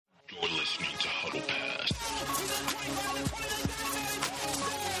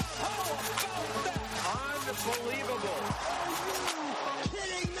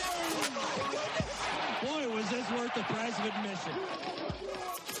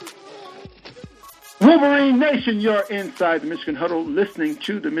Wolverine Nation, you're inside the Michigan Huddle, listening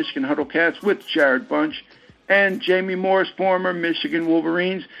to the Michigan Huddle Cast with Jarrod Bunch and Jamie Morris, former Michigan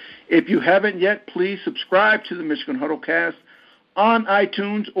Wolverines. If you haven't yet, please subscribe to the Michigan Huddle Cast on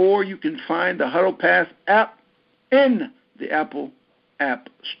iTunes, or you can find the Huddle Pass app in the Apple App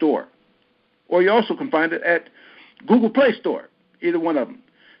Store. Or you also can find it at Google Play Store, either one of them.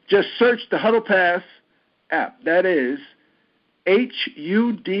 Just search the Huddle Pass app. That is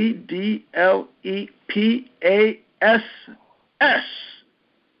HUDDLEPASS.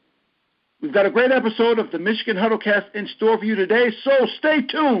 We've got a great episode of the Michigan Huddle Cast in store for you today, so stay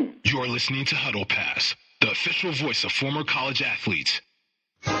tuned. You're listening to Huddle Pass, the official voice of former college athletes.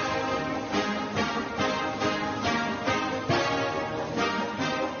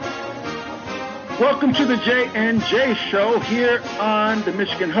 Welcome to the J&J Show here on the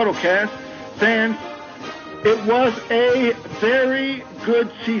Michigan Huddle Cast. Fans, it was a very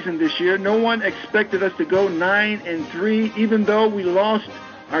good season this year. No one expected us to go 9-3, even though we lost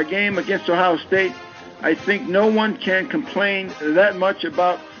our game against Ohio State. I think no one can complain that much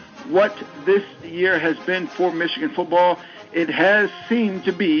about what this year has been for Michigan football. It has seemed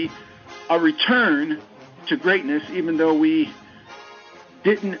to be a return to greatness, even though we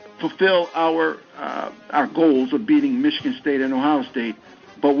didn't fulfill our goals of beating Michigan State and Ohio State.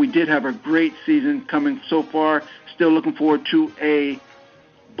 But we did have a great season coming so far. Still looking forward to a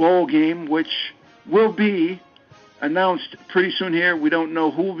bowl game, which will be announced pretty soon here. We don't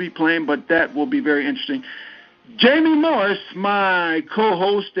know who will be playing, but that will be very interesting. Jamie Morris, my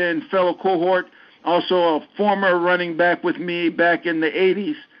co-host and fellow cohort, also a former running back with me back in the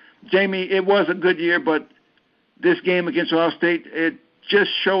 80s. Jamie, it was a good year, but this game against Ohio State, it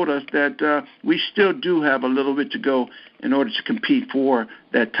just showed us that we still do have a little bit to go in order to compete for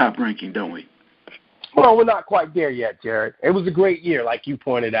that top ranking, don't we? Well, we're not quite there yet, Jarrod. It was a great year, like you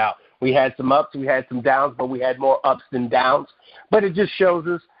pointed out. We had some ups, we had some downs, but we had more ups than downs. But it just shows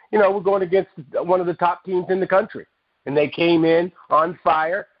us, we're going against one of the top teams in the country. And they came in on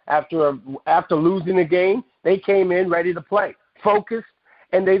fire after losing the game. They came in ready to play, focused,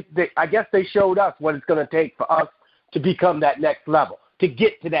 and I guess they showed us what it's going to take for us to become that next level, to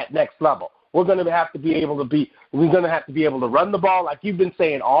get to that next level. We're going to have to be able to run the ball like you've been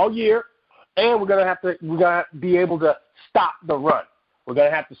saying all year, and we're going to be able to stop the run. We're going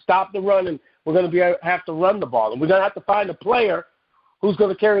to have to stop the run, and we're going to have to run the ball. And we're going to have to find a player who's going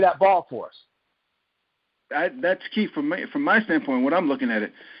to carry that ball for us. That's key from my standpoint. When I'm looking at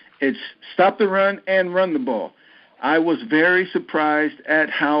it, it's stop the run and run the ball. I was very surprised at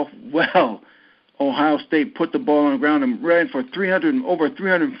how well Ohio State put the ball on the ground and ran for over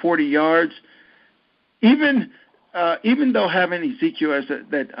 340 yards. Even though having Ezekiel as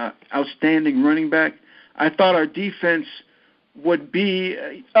that outstanding running back, I thought our defense would be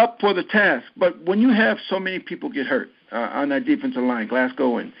up for the task. But when you have so many people get hurt on that defensive line,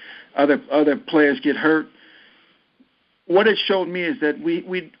 Glasgow and other players get hurt, what it showed me is that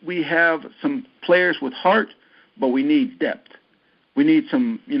we have some players with heart, but we need depth. We need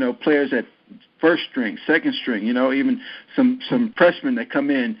some players at first string, second string, even some freshmen that come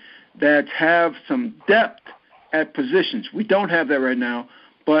in that have some depth at positions. We don't have that right now.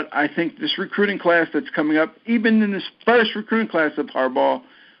 But I think this recruiting class that's coming up, even in this first recruiting class of Harbaugh,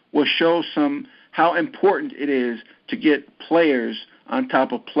 will show how important it is to get players on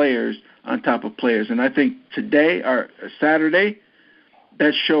top of players on top of players. And I think today or Saturday,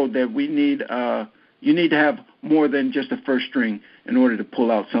 that showed that you need to have more than just a first string in order to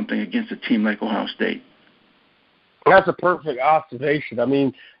pull out something against a team like Ohio State. That's a perfect observation. I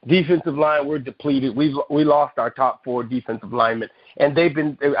mean, defensive line, we're depleted. We lost our top 4 defensive linemen, and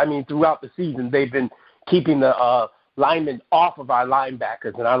throughout the season, they've been keeping the linemen off of our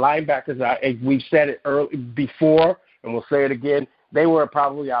linebackers. And our linebackers, we've said it before, and we'll say it again, they were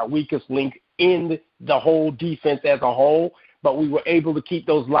probably our weakest link in the whole defense as a whole, but we were able to keep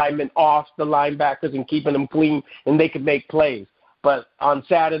those linemen off the linebackers and keeping them clean, and they could make plays. But on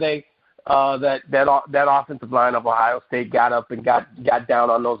Saturday, that offensive line of Ohio State got up and got down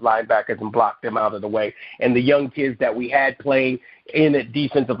on those linebackers and blocked them out of the way. And the young kids that we had playing in the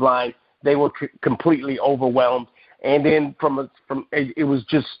defensive line, they were completely overwhelmed. And then it was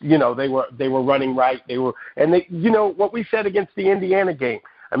just, they were running right. What we said against the Indiana game.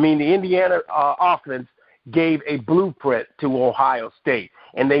 I mean, the Indiana offense gave a blueprint to Ohio State,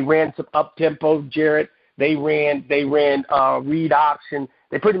 and they ran some up tempo, Jarrod. They ran read option.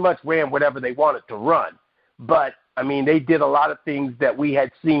 They pretty much ran whatever they wanted to run. But, they did a lot of things that we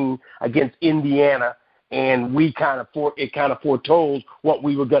had seen against Indiana, and it kind of foretold what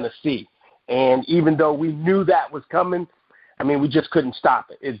we were going to see. And even though we knew that was coming, I mean, we just couldn't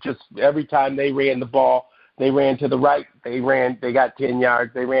stop it. It just every time they ran the ball, they ran to the right, they got 10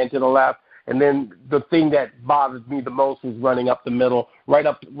 yards, they ran to the left. And then the thing that bothers me the most is running up the middle, right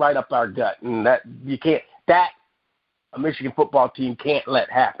up our gut. And that a Michigan football team can't let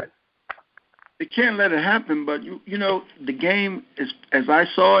happen. It can't let it happen, but you know, the game is, as I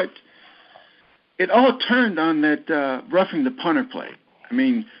saw it, it all turned on that roughing the punter play. I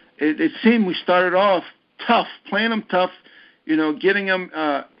mean, it seemed we started off tough, playing them tough, you know, getting them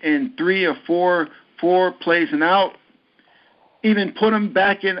in 3 or 4 plays and out, even put them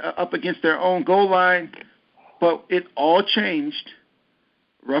back in up against their own goal line. But it all changed,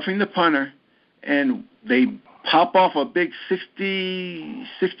 roughing the punter, and they pop off a big 60,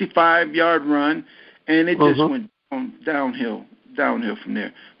 65-yard run, and it just went downhill from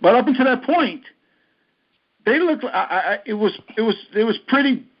there. But up until that point, they looked. It was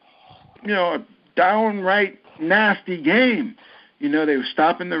pretty, you know, a downright nasty game. You know, they were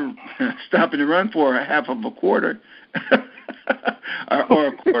stopping the run for a half of a quarter, or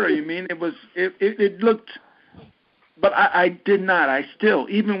a quarter. You mean it looked. But I did not. I still,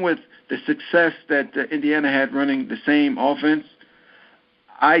 even with the success that Indiana had running the same offense,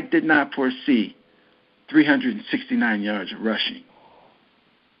 I did not foresee 369 yards of rushing.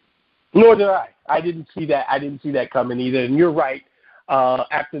 Nor did I. I didn't see that coming either. And you're right.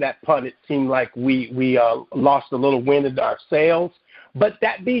 After that punt, it seemed like we lost a little wind in our sails. But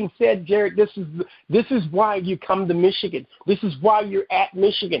that being said, Jarrod, this is why you come to Michigan. This is why you're at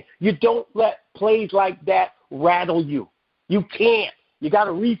Michigan. You don't let plays like that rattle you. You can't. You got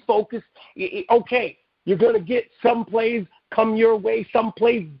to refocus. Okay, you're going to get some plays come your way, some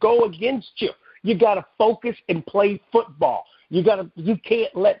plays go against you. You got to focus and play football. You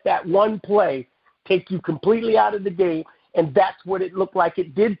can't let that one play take you completely out of the game, and that's what it looked like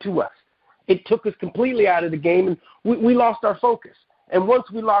it did to us. It took us completely out of the game, and we lost our focus. And once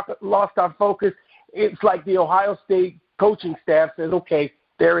we lost our focus, it's like the Ohio State coaching staff says, okay,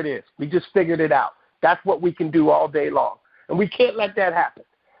 there it is. We just figured it out. That's what we can do all day long. And we can't let that happen.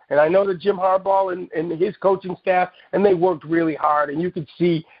 And I know that Jim Harbaugh and his coaching staff, and they worked really hard, and you could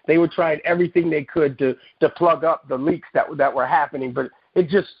see they were trying everything they could to plug up the leaks that were happening. But it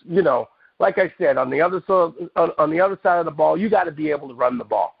just, you know, like I said, on the other side of the ball, you got to be able to run the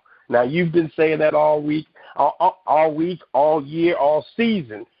ball. Now, you've been saying that all week, all year, all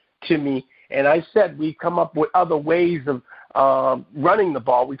season to me, and I said we come up with other ways of running the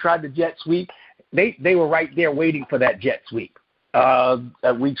ball. We tried the jet sweep. They were right there waiting for that jet sweep.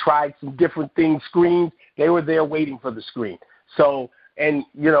 We tried some different things, screens. They were there waiting for the screen. So, and,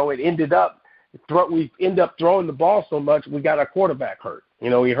 you know, we ended up throwing the ball so much, we got our quarterback hurt. You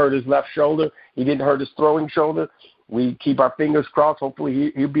know, he hurt his left shoulder. He didn't hurt his throwing shoulder. We keep our fingers crossed.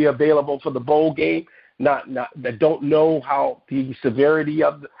 Hopefully he'll be available for the bowl game. I don't know how the severity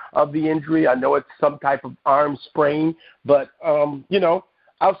of the injury. I know it's some type of arm sprain, but, you know,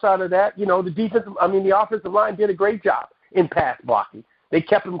 outside of that, you know, the offensive line did a great job in pass blocking. They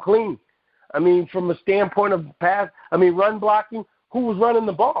kept them clean. I mean, from a standpoint of run blocking, who was running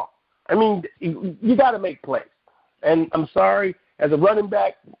the ball? I mean, you got to make plays. And I'm sorry, as a running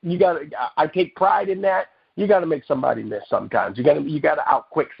back, I take pride in that. You got to make somebody miss sometimes. You got to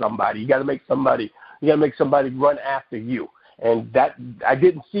outquick somebody. You got to make somebody run after you. And that I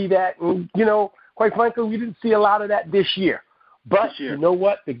didn't see that. And, you know, quite frankly, we didn't see a lot of that this year. But you know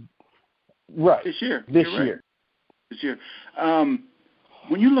what? This year.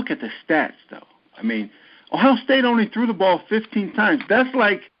 When you look at the stats, though, I mean, Ohio State only threw the ball 15 times. That's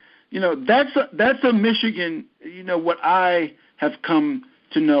like, you know, that's a Michigan. You know what I have come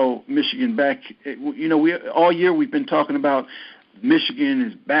to know Michigan back. You know, all year we've been talking about Michigan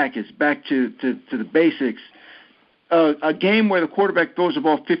is back. It's back to the basics. A game where the quarterback throws the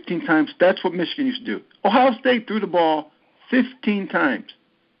ball 15 times. That's what Michigan used to do. Ohio State threw the ball 15 times.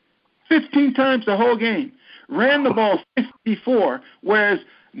 15 times the whole game. Ran the ball 54, whereas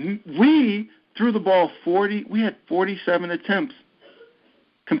we threw the ball 40. We had 47 attempts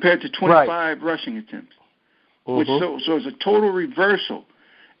compared to 25 rushing attempts, which so it's a total reversal.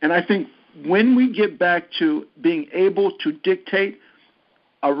 And I think when we get back to being able to dictate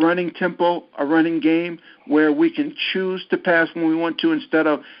a running tempo, a running game, where we can choose to pass when we want to instead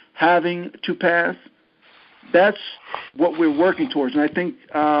of having to pass, that's what we're working towards. And I think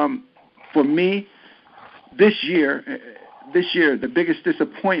for me, this year, the biggest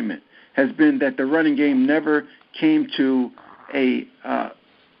disappointment has been that the running game never came to a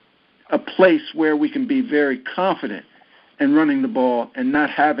place where we can be very confident in running the ball and not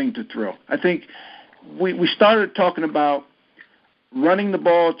having to throw. I think we started talking about running the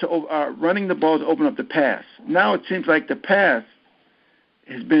ball to open up the pass. Now it seems like the pass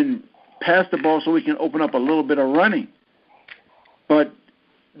has been pass the ball so we can open up a little bit of running. But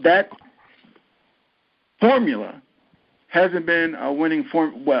that formula hasn't been a winning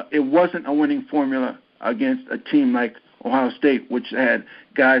well, it wasn't a winning formula against a team like Ohio State, which had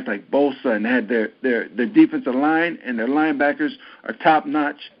guys like Bosa and had their defensive line and their linebackers are top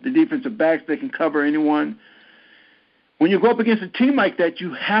notch. The defensive backs, they can cover anyone. When you go up against a team like that,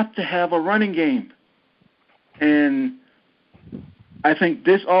 you have to have a running game. And I think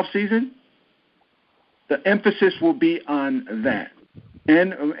this offseason, the emphasis will be on that.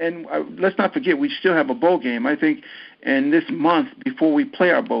 And let's not forget, we still have a bowl game. I think in this month before we play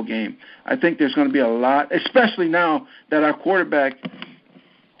our bowl game, I think there's going to be a lot, especially now that our quarterback,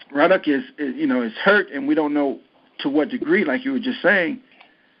 Jarrod, is hurt, and we don't know to what degree, like you were just saying.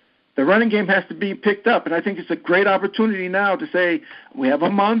 The running game has to be picked up, and I think it's a great opportunity now to say we have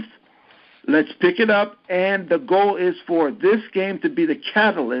a month, let's pick it up, and the goal is for this game to be the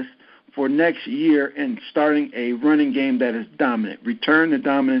catalyst for next year and starting a running game that is dominant, return the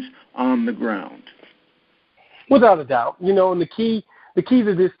dominance on the ground. Without a doubt. And the key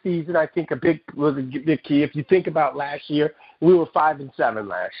to this season, I think a big key, if you think about last year, we were 5-7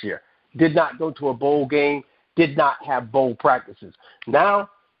 last year. Did not go to a bowl game, did not have bowl practices. Now,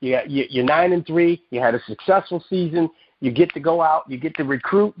 you're 9-3, you had a successful season, you get to go out, you get to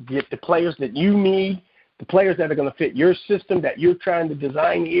recruit, get the players that you need, the players that are going to fit your system that you're trying to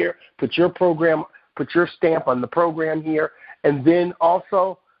design here, put your stamp on the program here, and then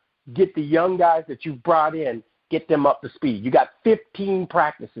also get the young guys that you've brought in, get them up to speed. You got 15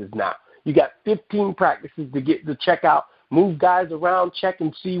 practices now. You got 15 practices to check out, move guys around, check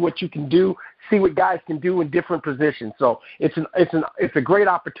and see what you can do, see what guys can do in different positions. So it's a great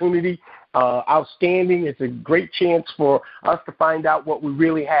opportunity, outstanding. It's a great chance for us to find out what we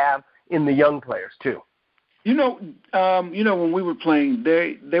really have in the young players too. When we were playing,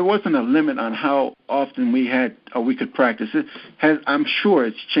 there wasn't a limit on how often we could practice. I'm sure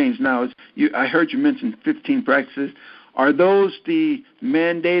it's changed now. I heard you mention 15 practices. Are those the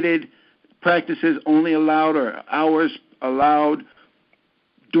mandated practices only allowed or hours allowed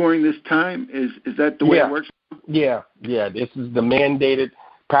during this time? Is that the way it works? Yeah. This is the mandated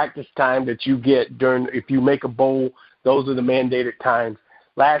practice time that you get if you make a bowl. Those are the mandated times.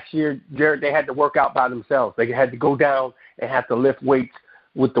 Last year, Jarrod, they had to work out by themselves. They had to go down and have to lift weights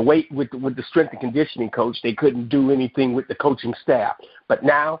with the strength and conditioning coach. They couldn't do anything with the coaching staff. But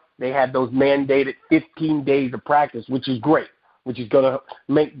now they have those mandated 15 days of practice, which is great, which is going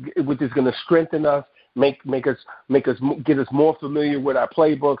to strengthen us, get us more familiar with our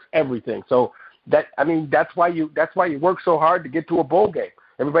playbooks, everything. So that's why you work so hard to get to a bowl game.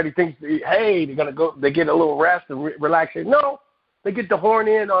 Everybody thinks, hey, they're going to go, they get a little rest and relax. No. They get to horn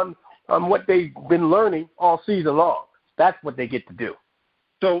in on what they've been learning all season long. That's what they get to do.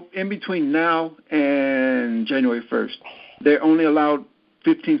 So in between now and January 1st, they're only allowed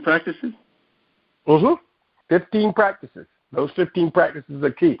 15 practices? 15 practices. Those 15 practices are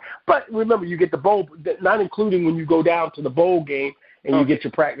key. But remember, you get the bowl, not including when you go down to the bowl game, and you get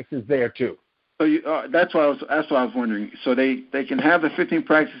your practices there too. So that's what I was wondering. So they can have the 15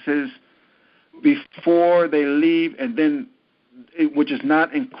 practices before they leave, and then which is not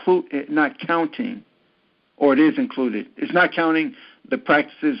counting, or it is included. It's not counting the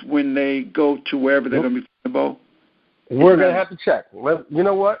practices when they go to wherever they're going to be playing the bowl. We're going to have to check. Well, you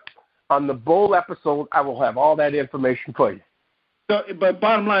know what? On the bowl episode, I will have all that information for you. So, but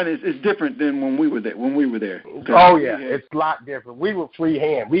bottom line is, it's different than when we were there. Oh yeah, it's a lot different. We were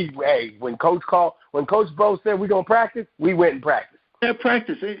freehand. When Coach Bo said we're going to practice, we went and practiced. Yeah,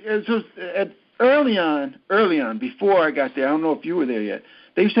 practice. It was just early on, before I got there. I don't know if you were there yet.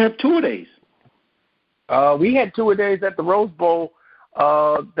 They used to have two-a-days. We had two-a-days at the Rose Bowl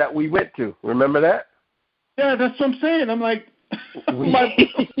that we went to. Remember that? Yeah, that's what I'm saying. I'm like, no.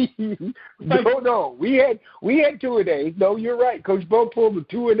 We had two-a-days. No, you're right. Coach Bo pulled the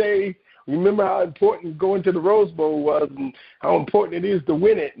two-a-days. Remember how important going to the Rose Bowl was and how important it is to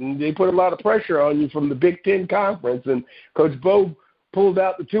win it. And they put a lot of pressure on you from the Big Ten Conference. And Coach Bo pulled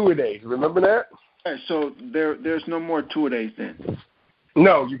out the two-a-days. Remember that? All right, so there's no more two-a-days then?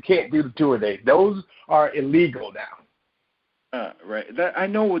 No, you can't do the two-a-days. Those are illegal now. Right. I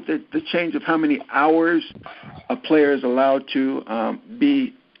know with the change of how many hours a player is allowed to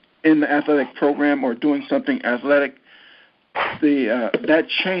be in the athletic program or doing something athletic, that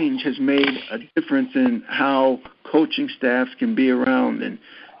change has made a difference in how coaching staffs can be around and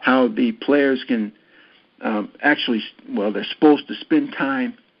how the players can they're supposed to spend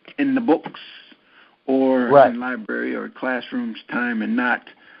time in the books or right. in library or classrooms time and not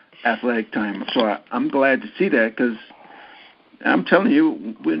athletic time. So I'm glad to see that, because I'm telling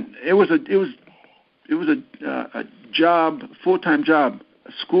you, when it was a job, full-time job,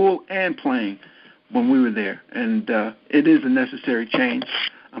 school and playing when we were there, and it is a necessary change.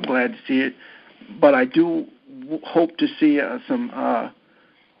 I'm glad to see it, but I do hope to see some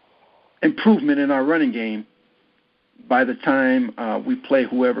improvement in our running game by the time we play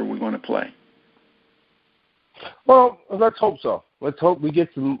whoever we're going to play. Well, let's hope so. Let's hope we get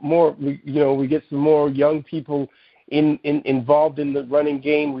some more. We get some more young people involved in the running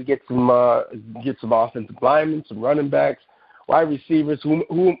game. We get some offensive linemen, some running backs, wide receivers,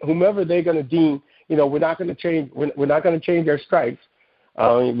 whomever they're going to deem. We're not going to change. We're not going to change our stripes.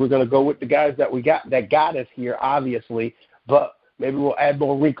 We're going to go with the guys that we got that got us here, obviously. But maybe we'll add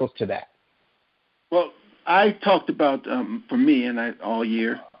more wrinkles to that. Well, I talked about for me and all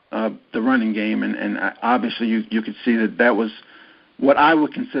year the running game, and obviously you could see that was what I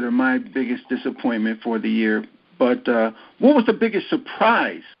would consider my biggest disappointment for the year. But what was the biggest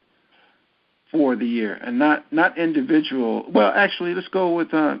surprise for the year, and not individual? Well, actually, let's go with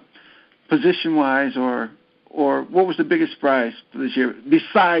position-wise, or what was the biggest surprise for this year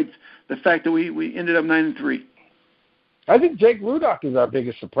besides the fact that we ended up 9-3? I think Jake Rudock is our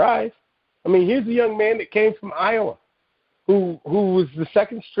biggest surprise. I mean, here's a young man that came from Iowa, who was the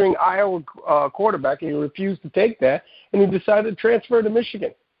second-string Iowa quarterback, and he refused to take that, and he decided to transfer to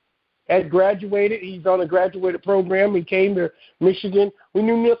Michigan. Had graduated. He's on a graduated program. He came to Michigan. We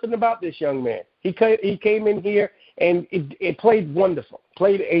knew nothing about this young man. He came in here, and it played wonderful,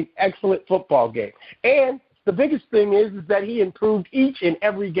 played an excellent football game. And the biggest thing is that he improved each and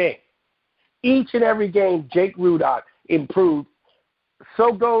every game. Each and every game, Jake Rudock improved.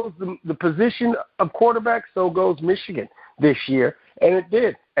 So goes the position of quarterback, so goes Michigan this year, and it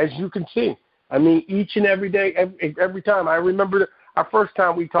did, as you can see. I mean, each and every day, every time. I remember our first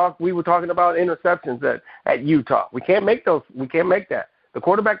time we talked, we were talking about interceptions at Utah. We can't make those. We can't make that. The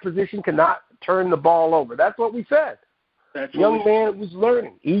quarterback position cannot turn the ball over. That's what we said. Young man was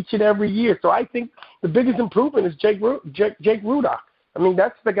learning each and every year. So I think the biggest improvement is Jake Rudock. I mean,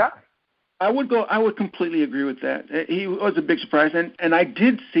 that's the guy. I would completely agree with that. He was a big surprise, and I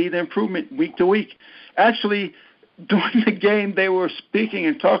did see the improvement week to week. Actually, during the game, they were speaking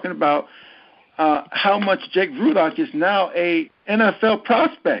and talking about how much Jake Rudock is now a NFL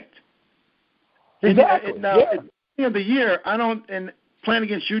prospect. Exactly. Now, at the beginning of the year, and playing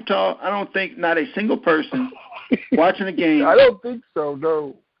against Utah, I don't think not a single person watching the game. I don't think so.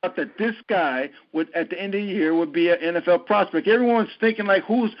 No. That this guy would, at the end of the year, would be an NFL prospect. Everyone's thinking like,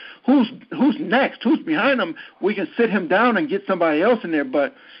 who's next? Who's behind him? We can sit him down and get somebody else in there.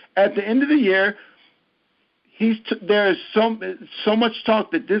 But at the end of the year, there is so much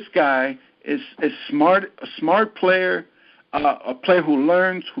talk that this guy is smart, a smart player, a player who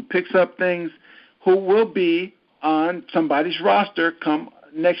learns, who picks up things, who will be on somebody's roster come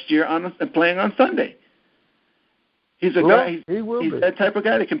next year playing on Sunday. He's a guy. He's that type of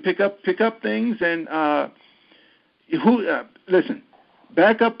guy that can pick up things, and listen,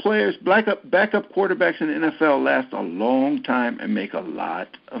 backup players, backup quarterbacks in the NFL last a long time and make a lot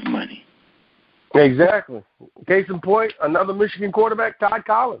of money. Exactly. Case in point, another Michigan quarterback, Todd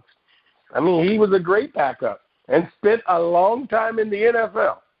Collins. I mean, he was a great backup and spent a long time in the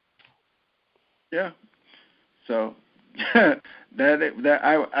NFL. Yeah. So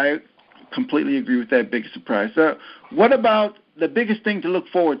I completely agree with that big surprise. What about the biggest thing to look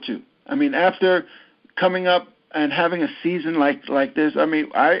forward to? I mean, after coming up and having a season like this, I mean,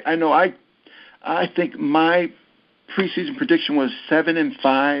 I know I think my preseason prediction was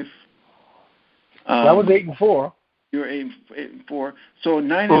 7-5. That was 8-4. You were 8-4. So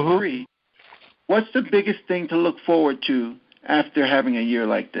 9-3. What's the biggest thing to look forward to after having a year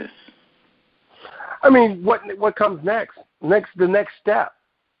like this? I mean, what comes next? The next step.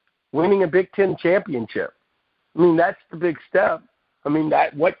 Winning a Big Ten championship. I mean, that's the big step. I mean,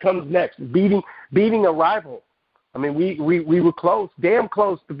 what comes next? Beating a rival. I mean, we were close, damn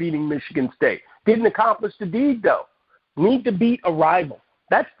close to beating Michigan State. Didn't accomplish the deed, though. Need to beat a rival.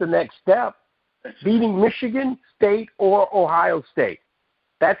 That's the next step. Beating Michigan State or Ohio State.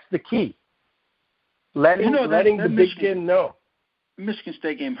 That's the key. Letting the Big Ten know. Michigan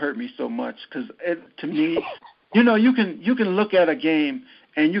State game hurt me so much because, to me, you can look at a game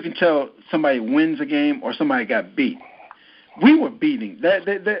and you can tell somebody wins a game or somebody got beat. We were beating.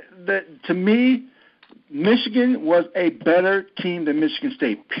 To me, Michigan was a better team than Michigan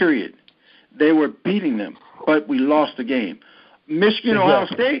State, period. They were beating them, but we lost the game. Michigan,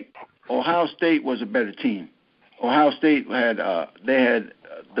 exactly. Ohio State was a better team. Ohio State had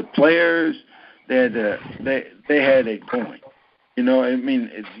the players, they had it going. You know, I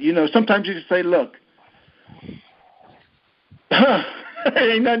mean, sometimes you can say, look,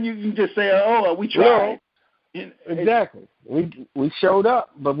 ain't nothing you can just say, oh, we tried. No, exactly. We showed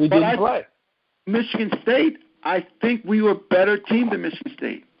up, but we didn't play. Michigan State, I think we were a better team than Michigan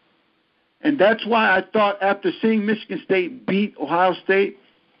State. And that's why I thought after seeing Michigan State beat Ohio State,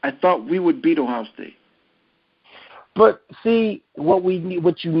 I thought we would beat Ohio State. But see, what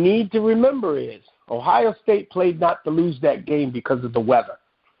you need to remember is Ohio State played not to lose that game because of the weather.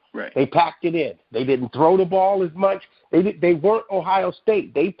 Right. They packed it in. They didn't throw the ball as much. They weren't Ohio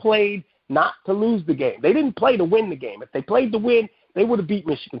State. They played not to lose the game. They didn't play to win the game. If they played to win, they would have beat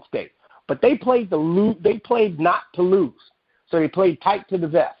Michigan State. But they played They played not to lose. So they played tight to the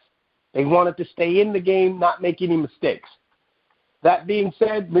vest. They wanted to stay in the game, not make any mistakes. That being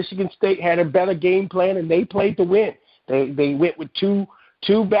said, Michigan State had a better game plan, and they played to win. They went with two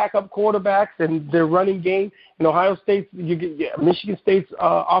backup quarterbacks and their running game. And Ohio State, Michigan State's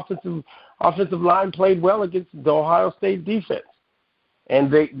offensive line played well against the Ohio State defense.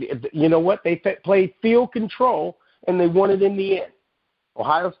 And they played field control, and they won it in the end.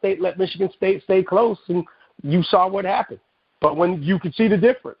 Ohio State let Michigan State stay close, and you saw what happened. But when you could see the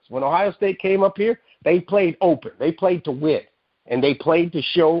difference, when Ohio State came up here, they played open. They played to win, and they played to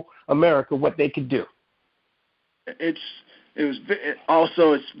show America what they could do. It's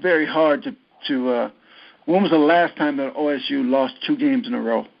very hard to when was the last time that OSU lost 2 games in a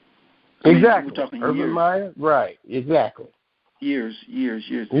row? Exactly. We're talking Urban years. Meyer, right? Exactly. Years.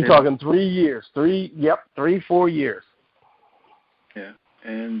 You're talking 3 years. 4 years. Yeah,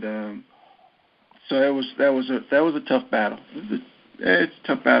 and so that was a tough battle. It's a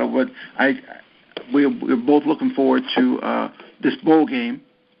tough battle, but we're both looking forward to this bowl game.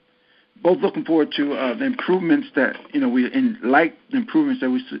 Both looking forward to the improvements that the improvements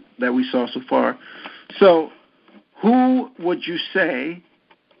that we saw so far. So, who would you say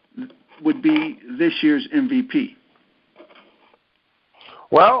would be this year's MVP?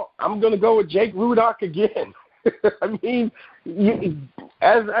 Well, I'm going to go with Jake Rudock again. I mean,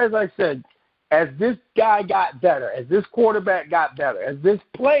 as I said, as this guy got better, as this quarterback got better, as this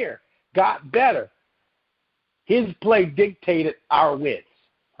player got better, his play dictated our wins.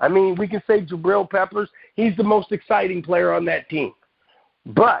 I mean, we can say Jabril Peppers, he's the most exciting player on that team.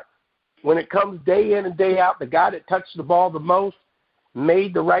 But when it comes day in and day out, the guy that touched the ball the most,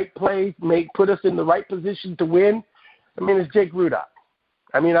 made the right plays, put us in the right position to win, I mean, it's Jake Rudock.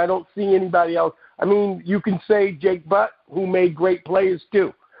 I mean, I don't see anybody else. I mean, you can say Jake Butt, who made great plays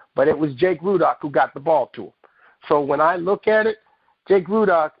too, but it was Jake Rudock who got the ball to him. So when I look at it, Jake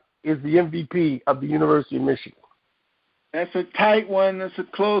Rudock is the MVP of the University of Michigan. That's a tight one. That's a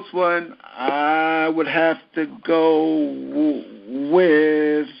close one. I would have to go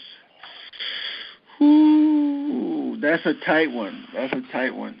with. That's a tight one.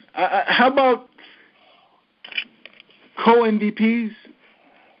 How about co-MVPs?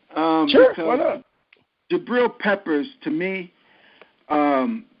 Sure, why not? Jabril Peppers, to me,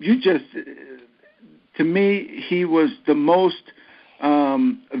 he was the most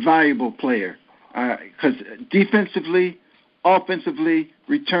valuable player because defensively, offensively,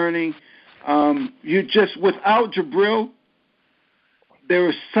 returning, you just without Jabril, there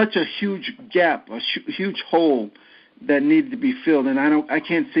was such a huge gap, a huge hole that needed to be filled, and I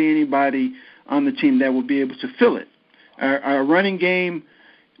can't see anybody on the team that would be able to fill it. Our running game,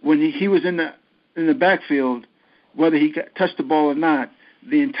 when he was in the backfield, whether he touched the ball or not,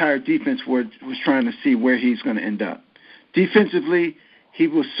 the entire defense was trying to see where he's going to end up. Defensively, he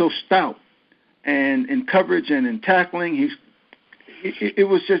was so stout, and in coverage and in tackling, he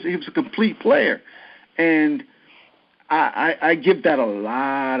was a complete player, and I give that a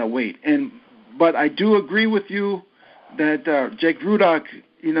lot of weight. But I do agree with you that Jake Rudock,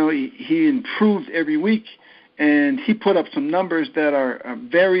 he improved every week. And he put up some numbers that are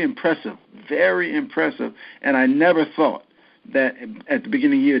very impressive. And I never thought that at the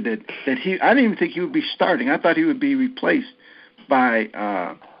beginning of the year that I didn't even think he would be starting. I thought he would be replaced by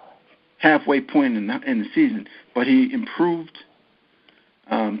halfway point in the season. But he improved.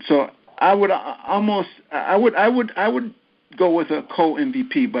 So I would go with a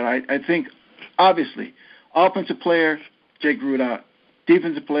co-MVP. But I think obviously offensive player Jake Rudock,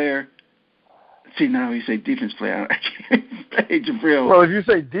 defensive player. See, now you say defense player. I can't say Jabril. Well, if you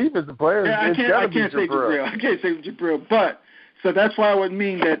say defensive player, I can't say Jabril. I can't say Jabril. But so that's why I would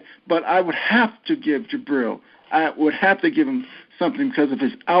mean that. But I would have to give Jabril. I would have to give him something because of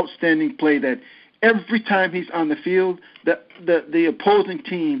his outstanding play. That every time he's on the field, the opposing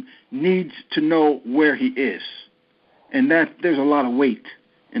team needs to know where he is, and that there's a lot of weight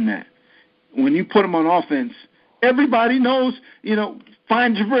in that. when you put them on offense, everybody knows,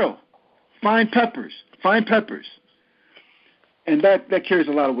 find Jarrod, find Peppers. And that carries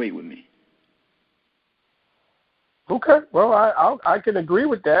a lot of weight with me. Okay, well, I can agree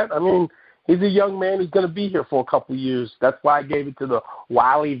with that. I mean, he's a young man who's going to be here for a couple of years. That's why I gave it to the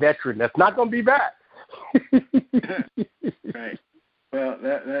wily veteran. That's not going to be bad. Right. Well,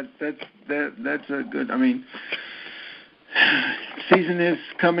 that's a good. I mean, season is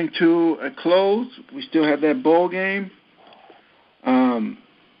coming to a close. We still have that bowl game. I'm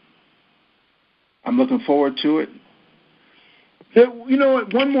looking forward to it. You know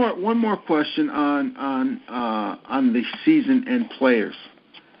what? One more question on the season and players.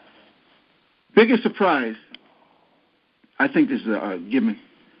 Biggest surprise, I think this is a given.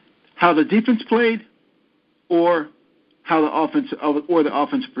 How the defense played, or how the offensive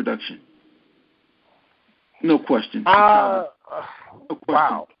production. No question. No question.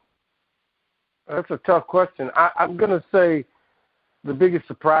 Wow, that's a tough question. I'm going to say the biggest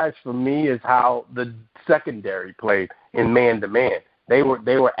surprise for me is how the secondary played in man-to-man. They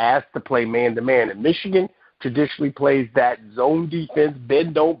were asked to play man-to-man, and Michigan traditionally plays that zone defense,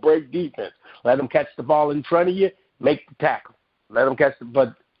 bend don't break defense. Let them catch the ball in front of you, make the tackle. Let them catch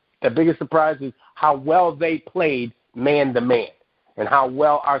but the biggest surprise is how well they played man-to-man and how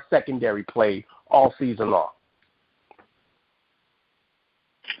well our secondary played all season long.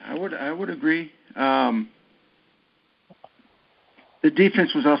 I would agree. The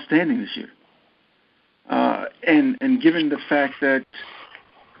defense was outstanding this year. And given the fact that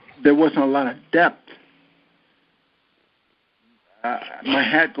there wasn't a lot of depth, my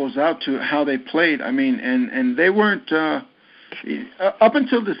hat goes out to how they played. I mean, and they weren't up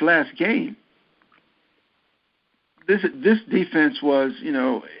until this last game. This defense was,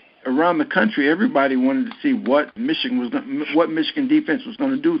 around the country. Everybody wanted to see what Michigan defense was going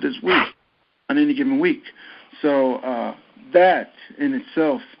to do this week on any given week. So that in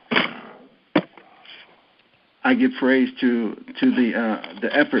itself, I give praise to the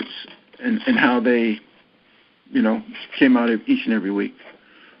efforts and how they, came out each and every week.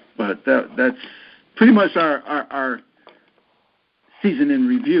 But that's pretty much our season in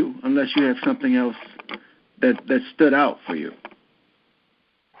review, unless you have something else that stood out for you.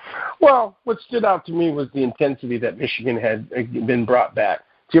 Well, what stood out to me was the intensity that Michigan had been brought back.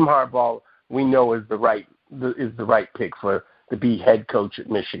 Jim Harbaugh, we know, is the right pick to be head coach at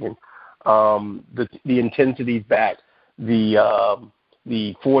Michigan. The intensity's back,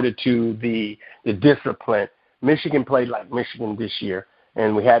 the fortitude, the discipline. Michigan played like Michigan this year,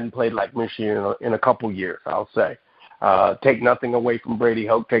 and we hadn't played like Michigan in a couple years, I'll say. Take nothing away from Brady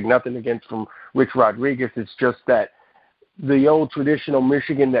Hoke, take nothing against from Rich Rodriguez. It's just that the old traditional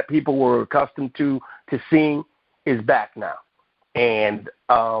Michigan that people were accustomed to seeing is back now. And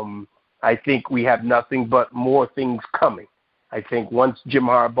I think we have nothing but more things coming. I think once Jim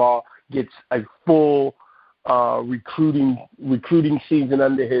Harbaugh gets a full recruiting season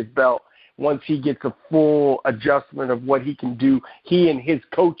under his belt, once he gets a full adjustment of what he can do, he and his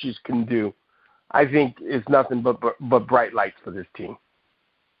coaches can do, I think it's nothing but bright lights for this team.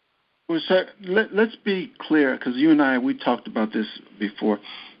 Well, sir, let's be clear, because you and I, we talked about this before.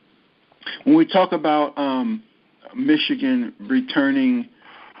 When we talk about Michigan returning,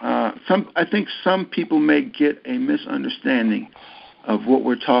 I think some people may get a misunderstanding of what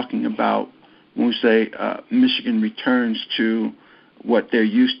we're talking about when we say Michigan returns to what they're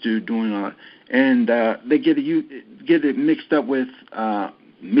used to doing, and they get it mixed up with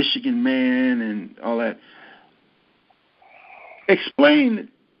Michigan Man and all that. Explain,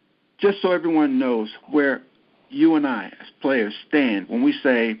 just so everyone knows, where you and I as players stand when we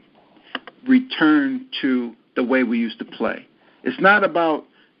say return to the way we used to play. It's not about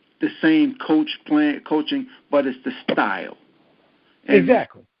the same coaching, but it's the style. And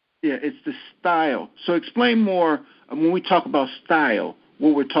exactly. Yeah, it's the style. So explain more when we talk about style,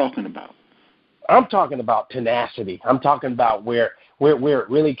 what we're talking about. I'm talking about tenacity. I'm talking about where it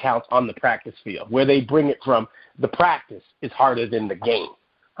really counts on the practice field, where they bring it from. The practice is harder than the game.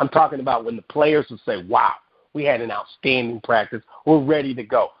 I'm talking about when the players will say, wow, we had an outstanding practice. We're ready to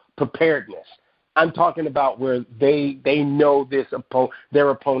go. Preparedness. I'm talking about where they know their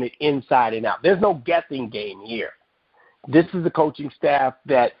opponent inside and out. There's no guessing game here. This is the coaching staff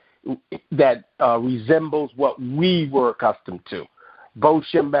that resembles what we were accustomed to. Bo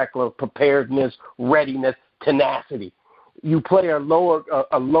Schembechler, preparedness, readiness, tenacity. You play a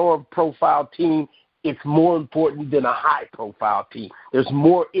lower profile team, it's more important than a high profile team. There's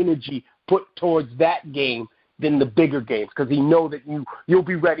more energy put towards that game than the bigger games because he know that you'll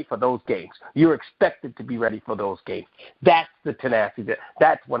be ready for those games. You're expected to be ready for those games. That's the tenacity.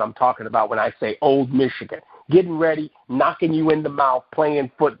 That's what I'm talking about when I say old Michigan. Getting ready, knocking you in the mouth,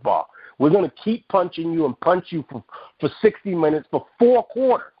 playing football. We're going to keep punching you and punch you for 60 minutes for 4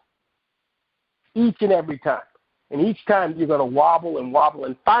 quarters each and every time. And each time you're going to wobble,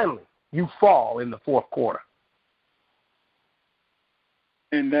 and finally you fall in the 4th quarter.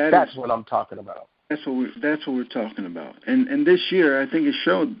 And that's what I'm talking about. That's what we're talking about. And this year, I think it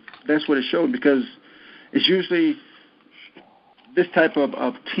showed. That's what it showed because it's usually this type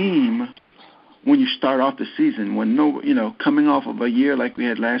of team when you start off the season when coming off of a year like we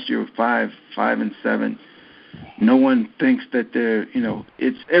had last year with 5-7. No one thinks that they're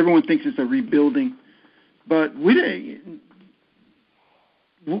everyone thinks it's a rebuilding, but we didn't.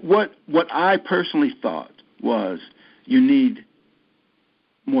 What I personally thought was you need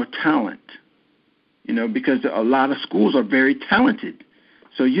more talent, because a lot of schools are very talented.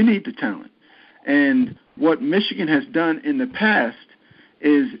 So you need the talent. And what Michigan has done in the past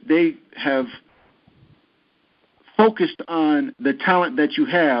is they have focused on the talent that you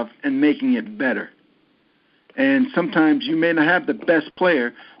have and making it better. And sometimes you may not have the best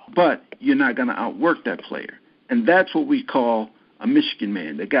player, but you're not going to outwork that player. And that's what we call a Michigan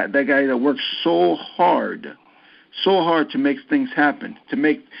man. That guy that works so hard to make things happen, to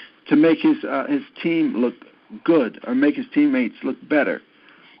make his team look good or make his teammates look better.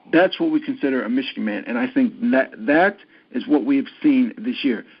 That's what we consider a Michigan man, and I think that is what we've seen this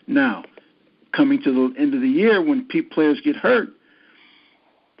year. Now, coming to the end of the year when players get hurt,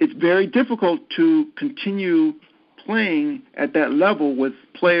 it's very difficult to continue playing at that level with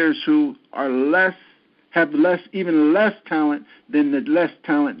players who are even less talent than the less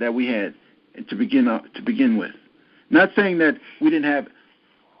talent that we had to begin with. Not saying that we didn't have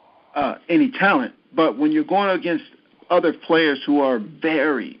any talent, but when you're going against other players who are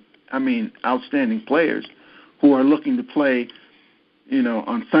outstanding players who are looking to play,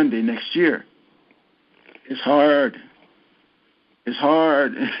 on Sunday next year, it's hard. It's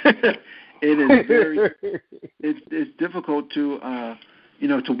hard. It is very. It's difficult to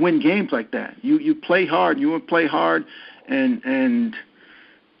to win games like that. You play hard. You want to play hard, and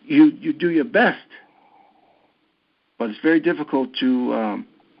you do your best. But it's very difficult to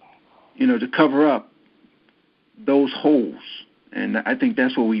to cover up those holes, and I think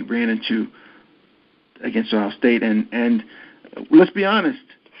that's what we ran into against Ohio State. And let's be honest,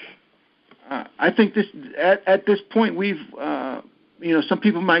 I think this at this point we've some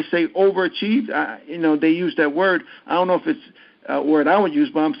people might say overachieved. They use that word. I don't know if it's a word I would use,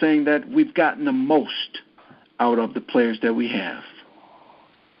 but I'm saying that we've gotten the most out of the players that we have.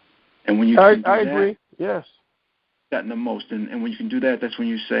 And when you I agree. Yes. Gotten the most, and when you can do that, that's when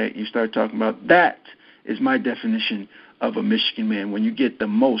you start talking about that is my definition of a Michigan man. When you get the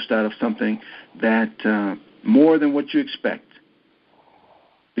most out of something that more than what you expect,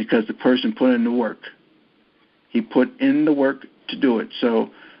 because the person put in the work. He put in the work to do it. So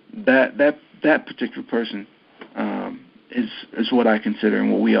that particular person is what I consider and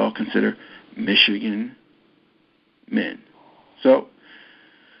what we all consider Michigan men. So.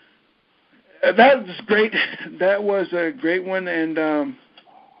 That was great. That was a great one, and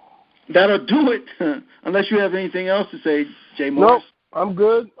that'll do it. Unless you have anything else to say, Jay Morris. No, I'm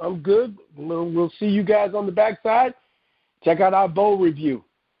good. We'll see you guys on the backside. Check out our bowl review.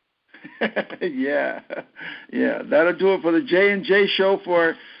 Yeah. That'll do it for the J&J show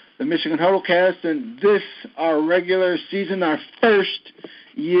for the Michigan Huddlecast, and this our regular season, our first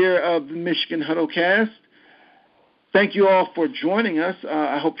year of the Michigan Huddlecast. Thank you all for joining us.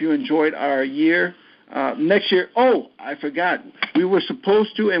 I hope you enjoyed our year. Next year, I forgot. We were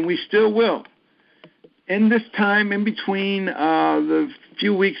supposed to, and we still will. In this time in between, the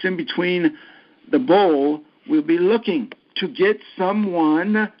few weeks in between the bowl, we'll be looking to get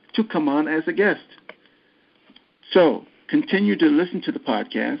someone to come on as a guest. So continue to listen to the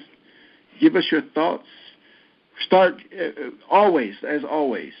podcast. Give us your thoughts. Start, as always,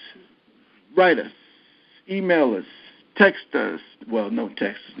 write us. Email us, text us. Well, no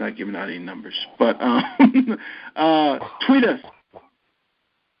text. It's not giving out any numbers. But tweet us.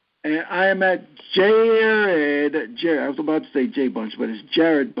 And I am at Jarrod. I was about to say J Bunch, but it's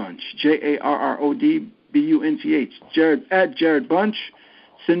Jarrod Bunch. JarrodBunch. Jarrod at Jarrod Bunch.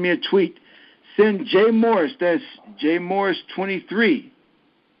 Send me a tweet. Send Jay Morris. That's J Morris 23.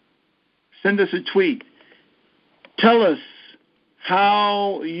 Send us a tweet. Tell us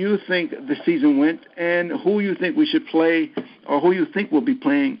how you think the season went and who you think we should play or who you think will be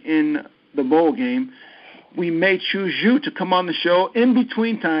playing in the bowl game. We may choose you to come on the show in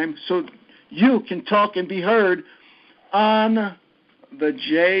between time, so you can talk and be heard on the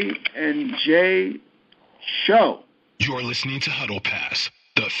J&J Show. You're listening to Huddle Pass,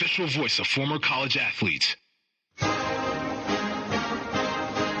 the official voice of former college athletes.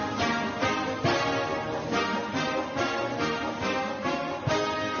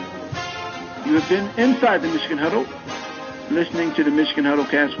 You have been inside the Michigan Huddle, listening to the Michigan Huddle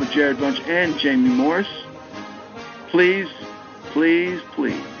Cast with Jarrod Bunch and Jamie Morris. Please, please,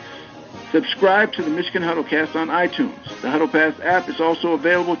 please subscribe to the Michigan Huddle Cast on iTunes. The Huddle Pass app is also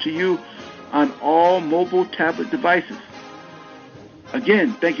available to you on all mobile tablet devices.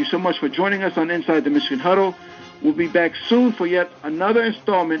 Again, thank you so much for joining us on Inside the Michigan Huddle. We'll be back soon for yet another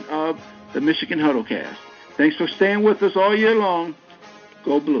installment of the Michigan Huddle Cast. Thanks for staying with us all year long.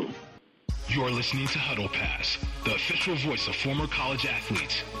 Go Blue. You're listening to Huddle Pass, the official voice of former college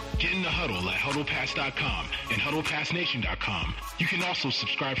athletes. Get in the huddle at huddlepass.com and huddlepassnation.com. You can also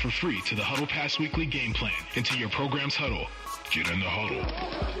subscribe for free to the Huddle Pass weekly game plan into your program's huddle. Get in the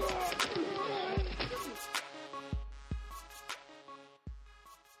huddle.